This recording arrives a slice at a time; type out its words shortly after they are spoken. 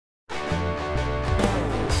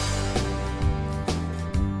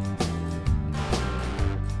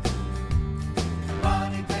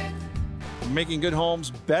Making good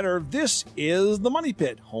homes better. This is the Money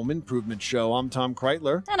Pit Home Improvement Show. I'm Tom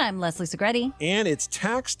Kreitler. And I'm Leslie Segretti. And it's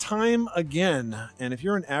tax time again. And if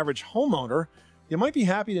you're an average homeowner, you might be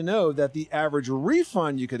happy to know that the average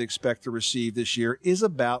refund you could expect to receive this year is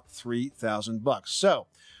about $3,000. So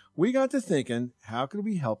we got to thinking, how could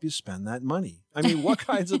we help you spend that money? I mean, what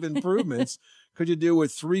kinds of improvements could you do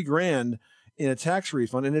with $3,000 in a tax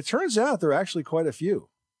refund? And it turns out there are actually quite a few.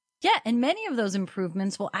 Yeah, and many of those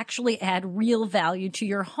improvements will actually add real value to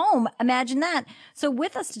your home. Imagine that. So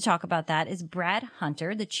with us to talk about that is Brad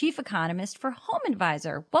Hunter, the chief economist for Home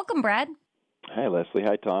Advisor. Welcome, Brad. Hi, Leslie.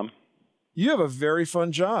 Hi, Tom. You have a very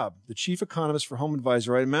fun job, the chief economist for Home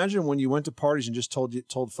Advisor. I imagine when you went to parties and just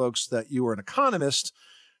told folks that you were an economist,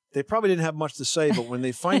 they probably didn't have much to say. But when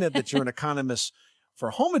they find out that you're an economist for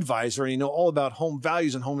Home Advisor and you know all about home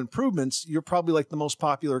values and home improvements, you're probably like the most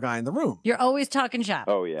popular guy in the room. You're always talking shop.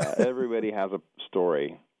 Oh, yeah. Everybody has a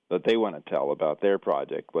story that they want to tell about their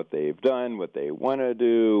project, what they've done, what they want to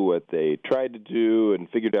do, what they tried to do and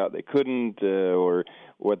figured out they couldn't, or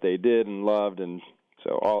what they did and loved. And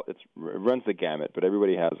so it runs the gamut, but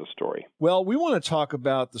everybody has a story. Well, we want to talk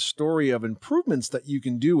about the story of improvements that you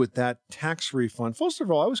can do with that tax refund. First of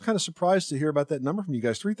all, I was kind of surprised to hear about that number from you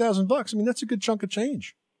guys, $3,000. I mean, that's a good chunk of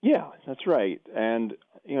change. Yeah, that's right. And,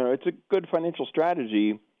 it's a good financial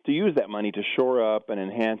strategy to use that money to shore up and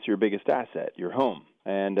enhance your biggest asset, your home.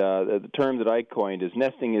 And the term that I coined is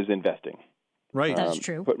nesting is investing. Right. That's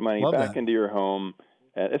true. Put money back into your home.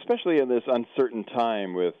 Especially in this uncertain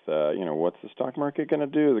time with, what's the stock market going to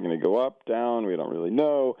do? They're going to go up, down, we don't really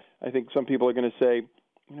know. I think some people are going to say,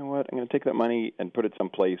 you know what, I'm going to take that money and put it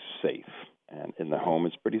someplace safe. And in the home,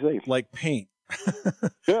 it's pretty safe. Like paint.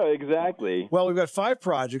 Yeah, exactly. Well, we've got 5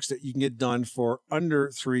 projects that you can get done for under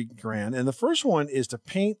 $3,000. And the first one is to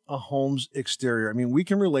paint a home's exterior. I mean, we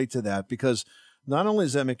can relate to that because not only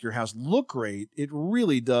does that make your house look great, it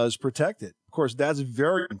really does protect it. Of course, that's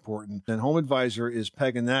very important. And Home Advisor is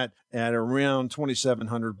pegging that at around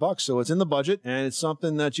 $2,700. So it's in the budget and it's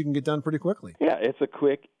something that you can get done pretty quickly. Yeah, it's a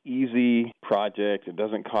quick, easy project. It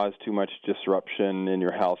doesn't cause too much disruption in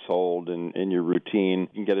your household and in your routine.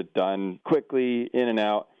 You can get it done quickly, in and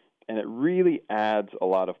out. And it really adds a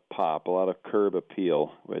lot of pop, a lot of curb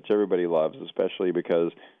appeal, which everybody loves, especially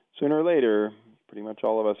because sooner or later, pretty much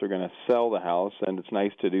all of us are going to sell the house, and it's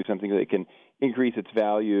nice to do something that can increase its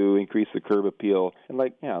value, increase the curb appeal. And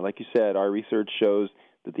like you said, our research shows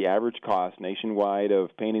that the average cost nationwide of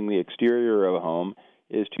painting the exterior of a home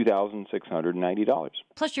is $2,690.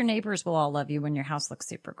 Plus, your neighbors will all love you when your house looks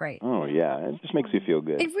super great. Oh, yeah. It just makes you feel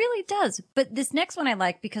good. It really does. But this next one I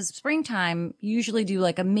like because springtime, you usually do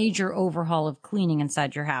like a major overhaul of cleaning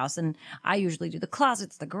inside your house. And I usually do the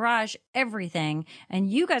closets, the garage, everything.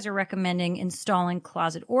 And you guys are recommending installing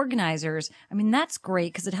closet organizers. I mean, that's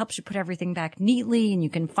great because it helps you put everything back neatly and you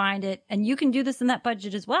can find it. And you can do this in that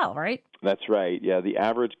budget as well, right? That's right. Yeah, the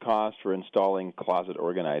average cost for installing closet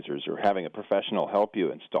organizers or having a professional help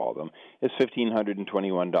you install them is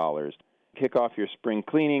 $1,521. Kick off your spring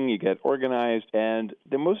cleaning, you get organized, and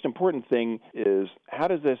the most important thing is how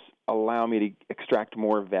does this allow me to extract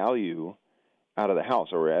more value out of the house,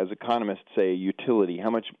 or as economists say, utility.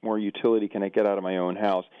 How much more utility can I get out of my own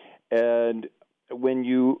house? And when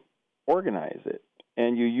you organize it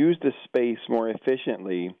and you use the space more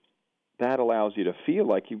efficiently, that allows you to feel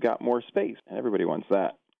like you've got more space, and everybody wants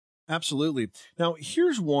that. Absolutely. Now,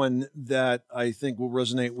 here's one that I think will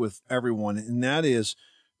resonate with everyone, and that is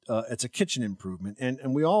it's a kitchen improvement.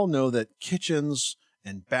 And we all know that kitchens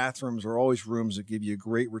and bathrooms are always rooms that give you a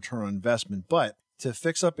great return on investment. But to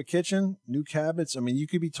fix up a kitchen, new cabinets, I mean, you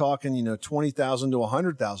could be talking, $20,000 to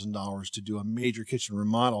 $100,000 to do a major kitchen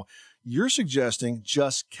remodel. You're suggesting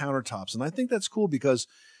just countertops. And I think that's cool because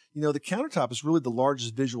the countertop is really the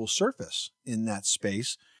largest visual surface in that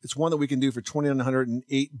space. It's one that we can do for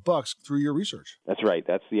 $2,908 through your research. That's right.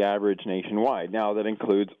 That's the average nationwide. Now, that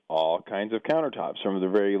includes all kinds of countertops, from the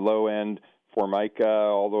very low-end Formica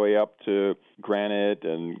all the way up to granite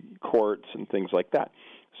and quartz and things like that.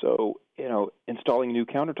 So, installing new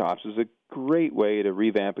countertops is a great way to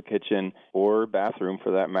revamp a kitchen or bathroom,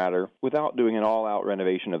 for that matter, without doing an all-out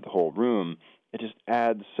renovation of the whole room. It just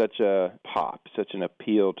adds such a pop, such an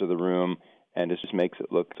appeal to the room, and it just makes it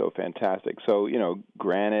look so fantastic. So,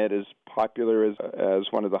 granite is popular as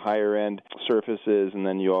one of the higher-end surfaces, and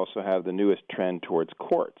then you also have the newest trend towards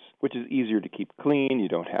quartz, which is easier to keep clean. You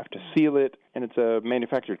don't have to seal it, and it's a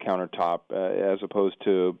manufactured countertop as opposed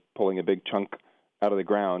to pulling a big chunk out of the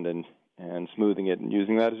ground and smoothing it and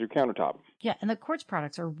using that as your countertop. Yeah, and the quartz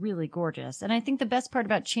products are really gorgeous. And I think the best part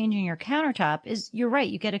about changing your countertop is, you're right,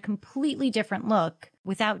 you get a completely different look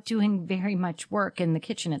without doing very much work in the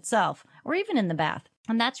kitchen itself or even in the bath.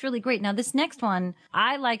 And that's really great. Now, this next one,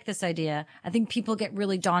 I like this idea. I think people get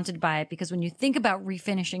really daunted by it because when you think about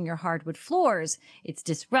refinishing your hardwood floors, it's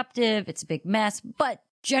disruptive, it's a big mess, but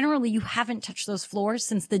generally you haven't touched those floors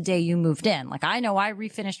since the day you moved in. Like I know I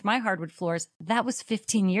refinished my hardwood floors. That was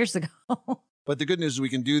 15 years ago. But the good news is we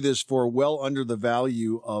can do this for well under the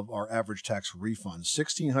value of our average tax refund,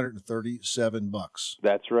 $1,637.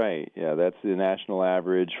 That's right. Yeah, that's the national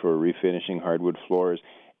average for refinishing hardwood floors.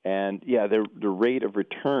 And yeah, the rate of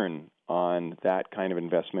return on that kind of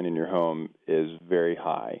investment in your home is very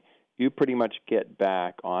high. You pretty much get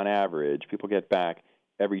back, on average, people get back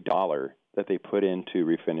every dollar that they put into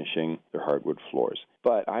refinishing their hardwood floors.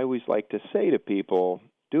 But I always like to say to people,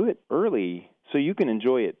 do it early so you can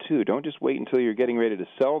enjoy it too. Don't just wait until you're getting ready to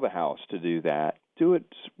sell the house to do that. Do it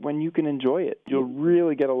when you can enjoy it. You'll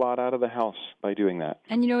really get a lot out of the house by doing that.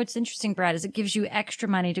 And you know what's interesting, Brad, is it gives you extra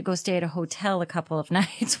money to go stay at a hotel a couple of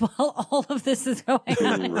nights while all of this is going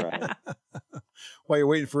on. Right. While you're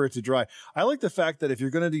waiting for it to dry. I like the fact that if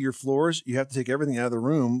you're going to do your floors, you have to take everything out of the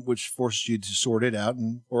room, which forces you to sort it out,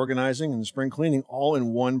 and organizing and spring cleaning all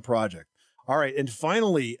in one project. All right. And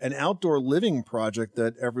finally, an outdoor living project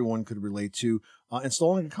that everyone could relate to,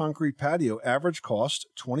 installing a concrete patio. Average cost,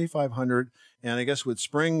 $2,500. And I guess with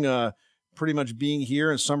spring pretty much being here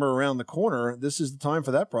and summer around the corner, this is the time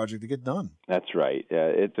for that project to get done. That's right.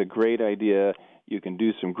 It's a great idea. You can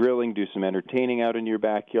do some grilling, do some entertaining out in your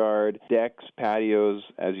backyard. Decks, patios,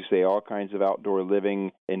 as you say, all kinds of outdoor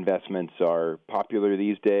living investments are popular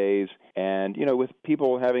these days. And, you know, with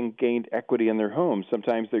people having gained equity in their homes,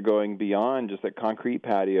 sometimes they're going beyond just a concrete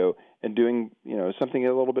patio and doing, you know, something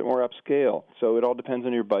a little bit more upscale. So it all depends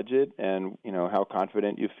on your budget and, you know, how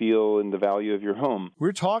confident you feel in the value of your home.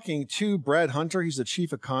 We're talking to Brad Hunter. He's the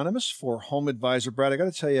chief economist for Home Advisor. Brad, I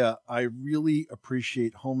got to tell you, I really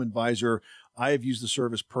appreciate Home Advisor. I have used the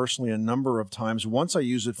service personally a number of times. Once I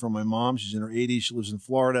used it for my mom. She's in her 80s. She lives in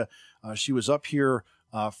Florida. She was up here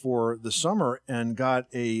for the summer and got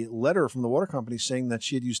a letter from the water company saying that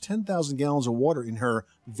she had used 10,000 gallons of water in her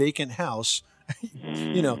vacant house,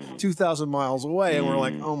 2,000 miles away. And we're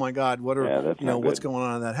like, oh my God, what's going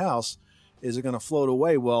on in that house? Is it going to float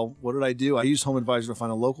away? Well, what did I do? I used Home Advisor to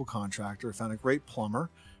find a local contractor. I found a great plumber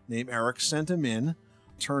named Eric, sent him in.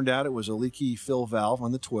 Turned out it was a leaky fill valve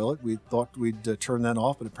on the toilet. We thought we'd turn that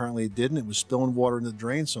off, but apparently it didn't. It was spilling water into the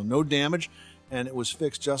drain, so no damage. And it was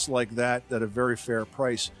fixed just like that at a very fair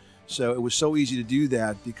price. So it was so easy to do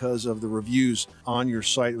that because of the reviews on your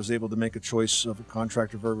site. It was able to make a choice of a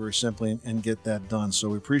contractor very, very simply and get that done. So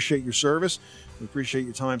we appreciate your service. We appreciate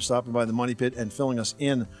your time stopping by the Money Pit and filling us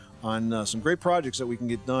in on some great projects that we can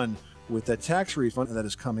get done with that tax refund that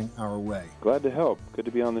is coming our way. Glad to help. Good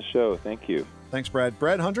to be on the show. Thank you. Thanks, Brad.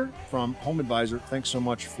 Brad Hunter from Home Advisor. Thanks so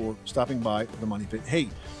much for stopping by the Money Pit. Hey,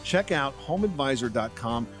 check out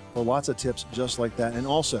homeadvisor.com for lots of tips just like that. And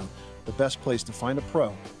also, the best place to find a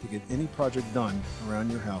pro to get any project done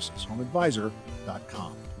around your house is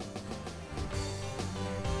homeadvisor.com.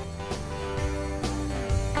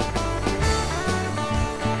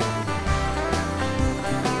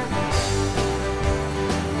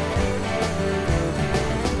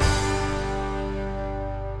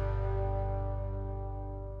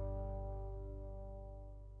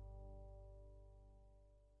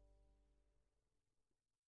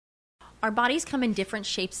 Our bodies come in different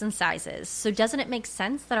shapes and sizes, so doesn't it make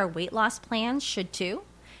sense that our weight loss plans should too?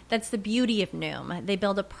 That's the beauty of Noom. They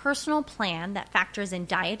build a personal plan that factors in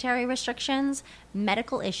dietary restrictions,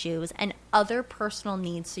 medical issues, and other personal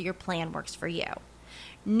needs so your plan works for you.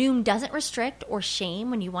 Noom doesn't restrict or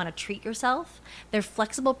shame when you want to treat yourself. Their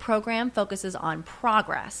flexible program focuses on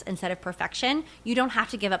progress instead of perfection. You don't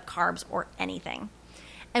have to give up carbs or anything.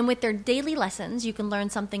 And with their daily lessons, you can learn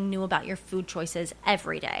something new about your food choices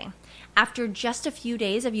every day. After just a few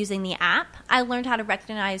days of using the app, I learned how to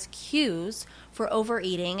recognize cues for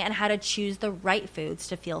overeating and how to choose the right foods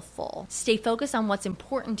to feel full. Stay focused on what's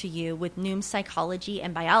important to you with Noom's psychology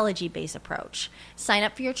and biology-based approach. Sign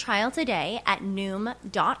up for your trial today at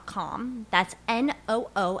Noom.com. That's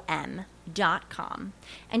Noom.com.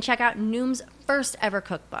 And check out Noom's first ever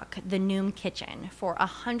cookbook, The Noom Kitchen, for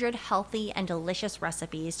 100 healthy and delicious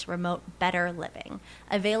recipes to promote better living.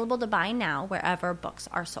 Available to buy now wherever books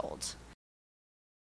are sold.